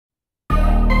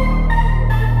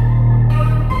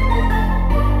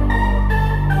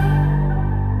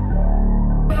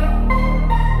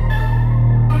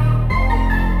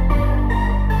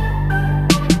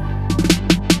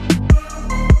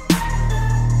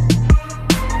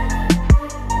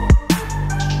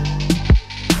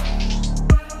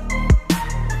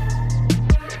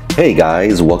Hey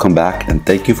guys, welcome back and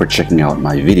thank you for checking out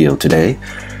my video today.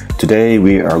 Today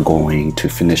we are going to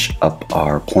finish up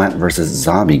our Plant vs.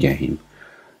 Zombie game.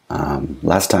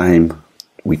 Last time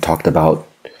we talked about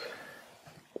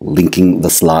linking the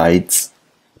slides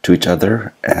to each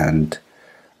other and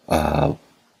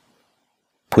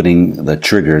putting the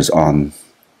triggers on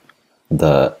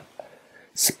the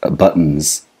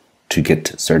buttons to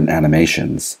get certain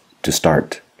animations to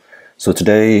start. So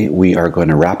today we are going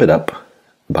to wrap it up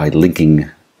by linking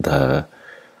the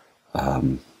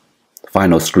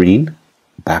final screen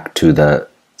back to the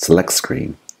select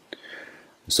screen.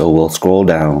 So we'll scroll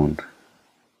down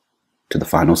to the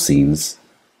final scenes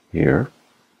here.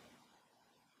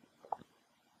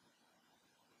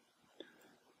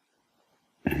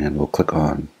 And we'll click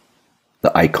on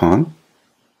the icon.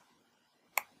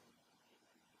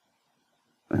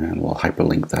 And we'll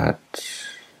hyperlink that.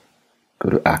 Go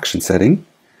to action setting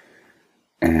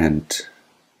and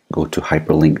go to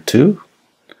hyperlink to,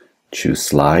 choose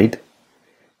slide,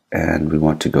 and we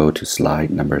want to go to slide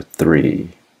number 3.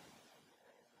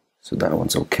 So that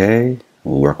one's okay.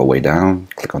 We'll work our way down,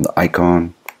 click on the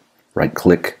icon, right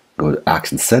click, go to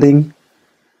action setting,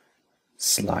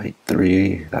 slide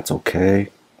 3, that's okay.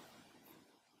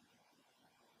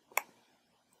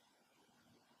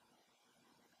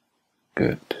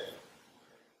 Good.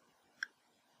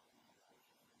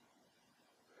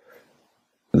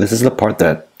 This is the part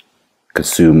that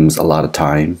consumes a lot of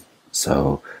time,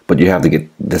 but you have to get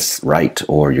this right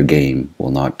or your game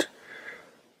will not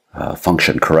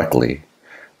function correctly.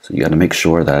 So you got to make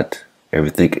sure that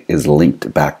everything is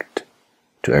linked back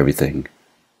to everything.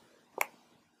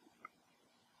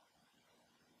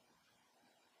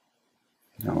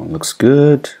 That one looks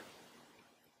good.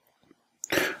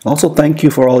 Also, thank you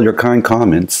for all your kind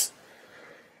comments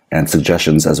and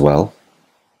suggestions as well.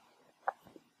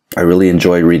 I really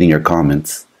enjoy reading your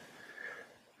comments.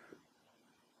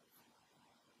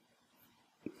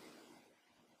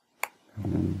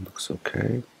 Looks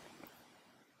okay.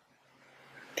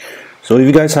 So if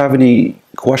you guys have any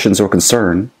questions or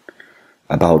concern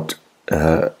about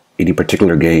any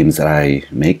particular games that I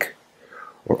make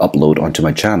or upload onto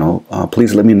my channel,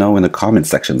 please let me know in the comment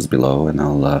sections below and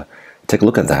I'll take a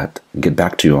look at that and get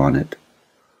back to you on it.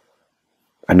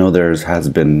 I know there has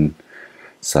been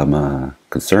some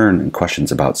concern and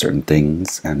questions about certain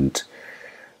things, and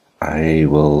I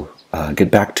will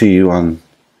get back to you on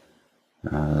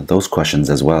those questions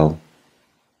as well.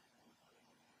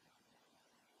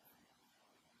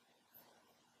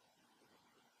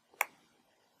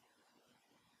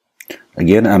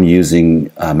 Again, I'm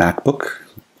using a MacBook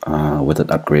with an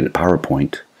upgraded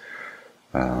PowerPoint,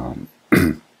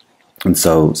 and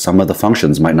so some of the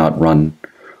functions might not run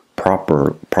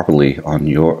properly on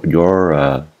your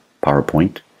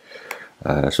PowerPoint.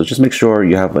 So just make sure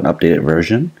you have an updated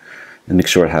version and make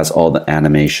sure it has all the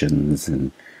animations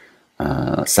and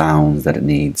sounds that it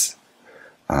needs.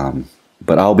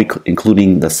 But I'll be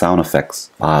including the sound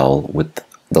effects file with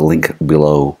the link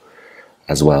below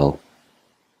as well.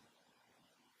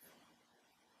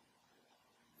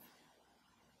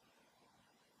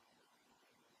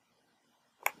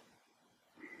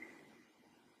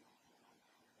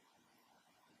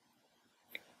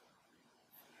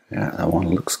 Yeah, that one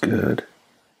looks good.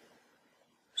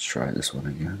 Let's try this one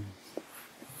again.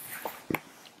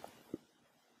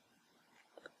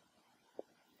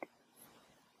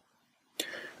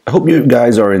 I hope you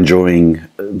guys are enjoying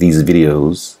these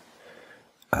videos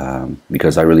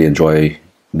because I really enjoy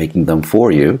making them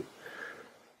for you.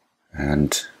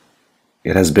 And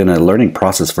it has been a learning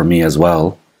process for me as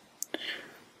well.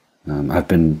 I've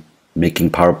been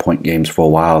making PowerPoint games for a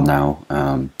while now.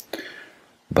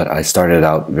 But I started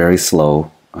out very slow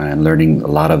and learning a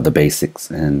lot of the basics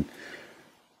and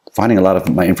finding a lot of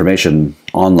my information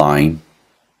online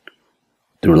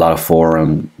through a lot of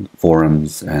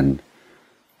forums and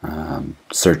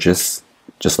searches,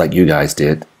 just like you guys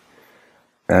did.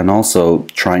 And also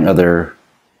trying other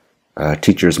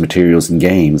teachers' materials and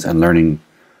games and learning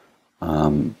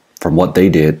from what they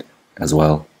did as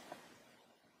well.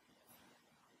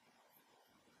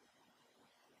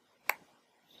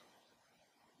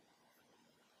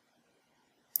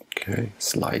 Okay,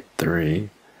 slide 3.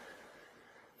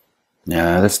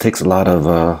 Yeah, this takes a lot of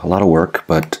work,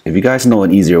 but if you guys know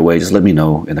an easier way, just let me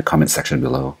know in the comment section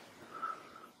below.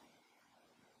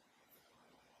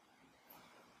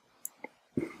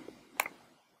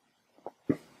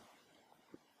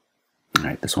 All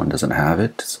right, this one doesn't have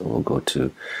it, so we'll go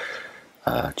to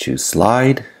choose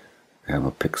slide, and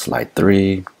we'll pick slide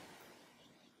 3.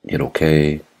 Hit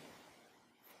OK.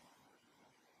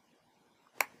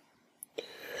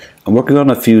 I'm working on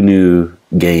a few new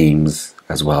games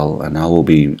as well, and I will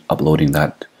be uploading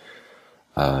that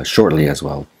shortly as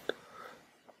well.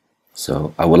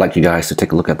 So I would like you guys to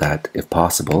take a look at that if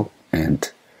possible, and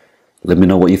let me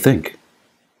know what you think.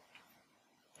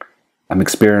 I'm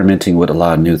experimenting with a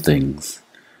lot of new things,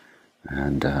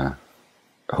 and I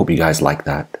hope you guys like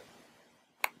that.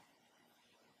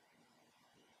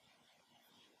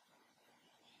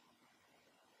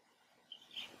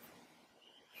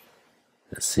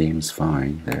 It seems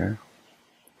fine there.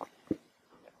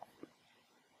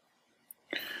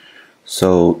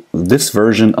 So this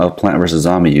version of Plant vs.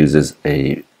 Zombie uses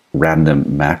a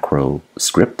random macro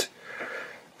script.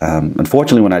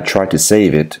 Unfortunately, when I tried to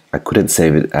save it, I couldn't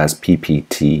save it as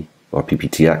PPT or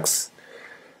pptx.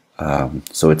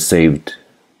 So it's saved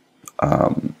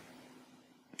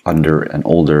under an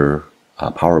older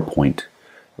PowerPoint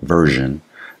version.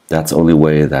 That's the only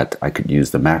way that I could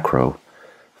use the macro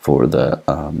for the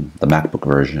MacBook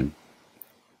version.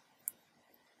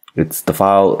 The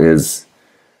file is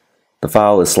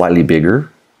slightly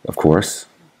bigger, of course,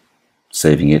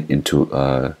 saving it into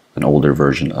an older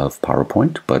version of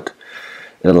PowerPoint, but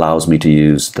it allows me to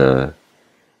use the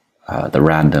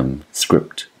random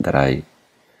script that I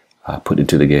put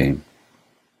into the game.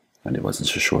 And I wasn't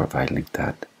so sure if I linked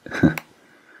that.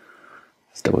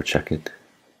 Let's double check it.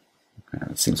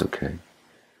 It seems okay.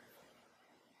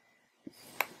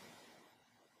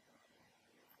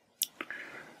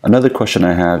 Another question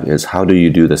I have is, how do you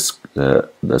do this, the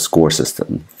score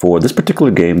system? For this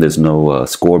particular game, there's no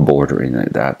scoreboard or anything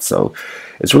like that, so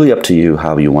it's really up to you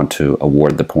how you want to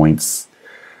award the points.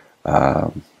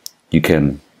 You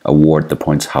can award the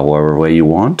points however way you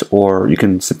want, or you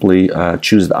can simply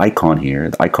choose the icon here.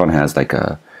 The icon has like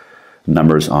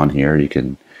numbers on here. You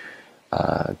can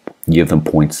give them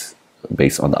points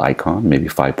based on the icon, maybe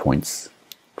 5 points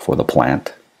for the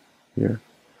plant here.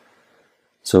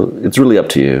 So it's really up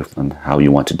to you on how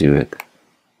you want to do it.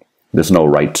 There's no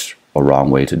right or wrong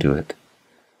way to do it.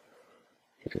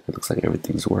 It looks like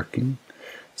everything's working.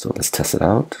 So let's test it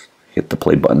out. Hit the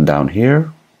play button down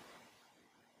here.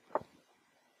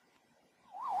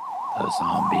 The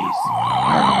zombies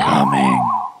are coming.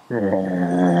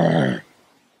 Brains.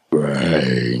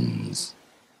 Brains.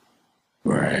 Brains.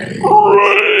 Brains.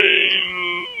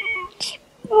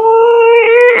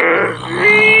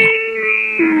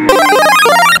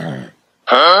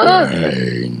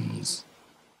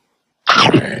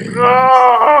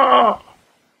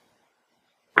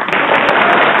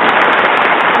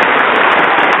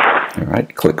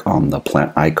 Alright, click on the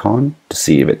plant icon to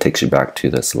see if it takes you back to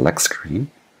the select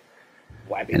screen.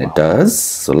 And it does,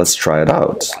 so let's try it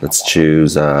out. Let's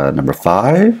choose number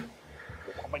 5.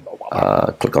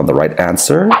 Click on the right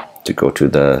answer to go to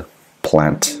the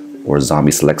plant or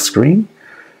zombie select screen.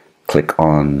 Click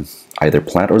on either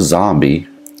plant or zombie,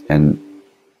 and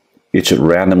it should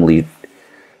randomly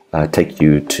take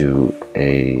you to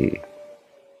a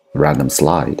random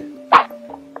slide.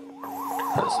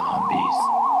 The zombies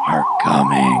are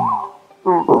coming.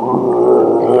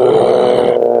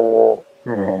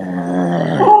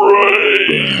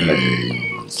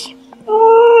 Brains.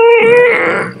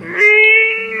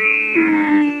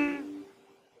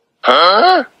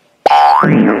 Huh?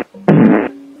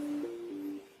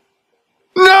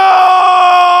 No!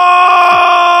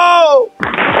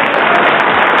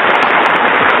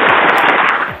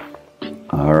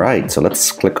 Alright, so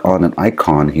let's click on an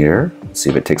icon here, see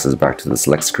if it takes us back to the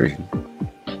select screen.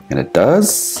 And it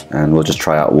does, and we'll just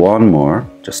try out one more,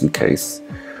 just in case.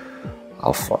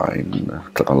 I'll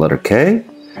click on letter K,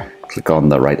 click on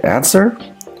the right answer,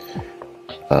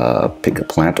 pick a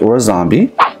plant or a zombie.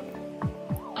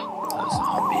 The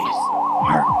zombies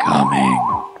are coming.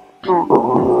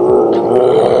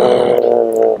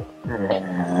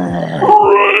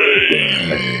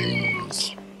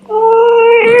 Brains.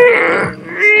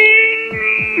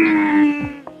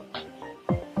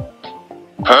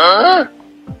 Huh?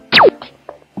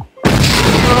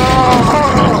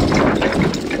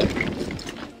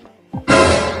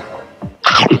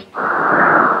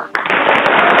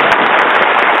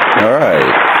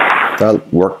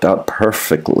 That worked out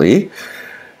perfectly.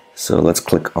 So let's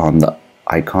click on the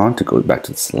icon to go back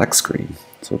to the select screen.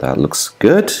 So that looks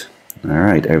good. All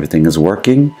right, everything is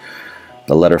working.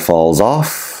 The letter falls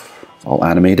off, all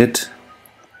animated.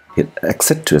 Hit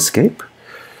exit to escape.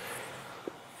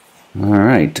 All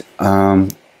right.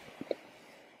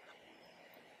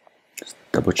 Just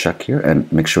double check here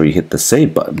and make sure you hit the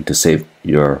save button to save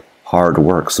your hard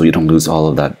work so you don't lose all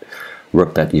of that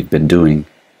work that you've been doing.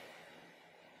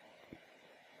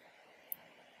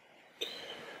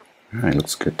 All right,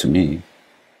 looks good to me.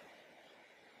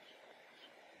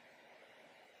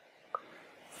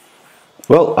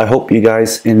 Well, I hope you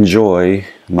guys enjoy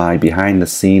my behind the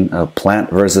scene of Plant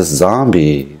vs.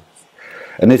 Zombies.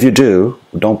 And if you do,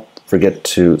 don't forget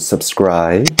to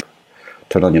subscribe,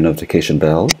 turn on your notification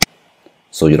bell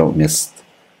so you don't miss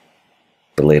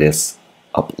the latest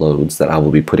uploads that I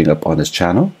will be putting up on this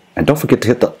channel. And don't forget to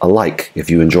hit a like if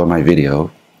you enjoy my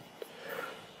video.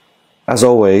 As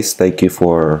always, thank you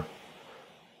for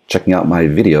checking out my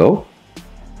video.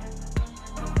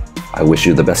 I wish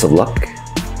you the best of luck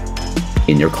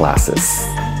in your classes.